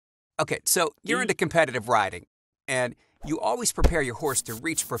Okay, so you're into competitive riding, and you always prepare your horse to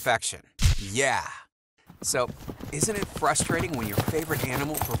reach perfection. Yeah. So, isn't it frustrating when your favorite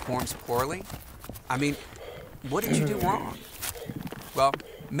animal performs poorly? I mean, what did you do wrong? Well,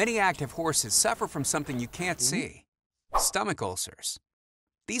 many active horses suffer from something you can't see: stomach ulcers.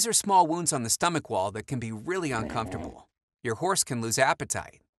 These are small wounds on the stomach wall that can be really uncomfortable. Your horse can lose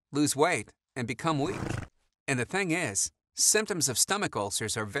appetite, lose weight, and become weak. And the thing is, symptoms of stomach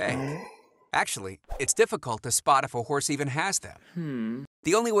ulcers are vague. Actually, it's difficult to spot if a horse even has them.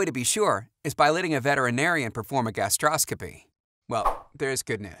 The only way to be sure is by letting a veterinarian perform a gastroscopy. Well, there's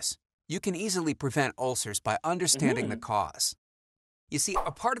good news. You can easily prevent ulcers by understanding the cause. You see,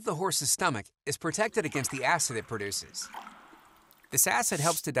 a part of the horse's stomach is protected against the acid it produces. This acid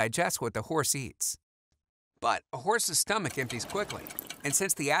helps to digest what the horse eats. But a horse's stomach empties quickly, and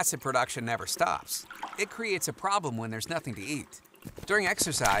since the acid production never stops, it creates a problem when there's nothing to eat. During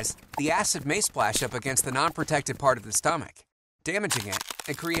exercise, the acid may splash up against the non-protected part of the stomach, damaging it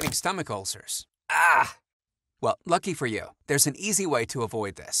and creating stomach ulcers. Ah! Well, lucky for you, there's an easy way to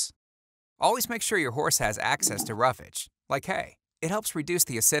avoid this. Always make sure your horse has access to roughage, like hay. It helps reduce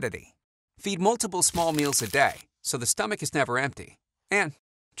the acidity. Feed multiple small meals a day, so the stomach is never empty. And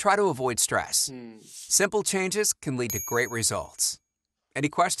try to avoid stress. Simple changes can lead to great results. Any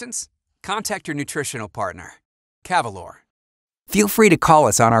questions? Contact your nutritional partner. Cavalor. Feel free to call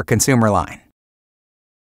us on our consumer line,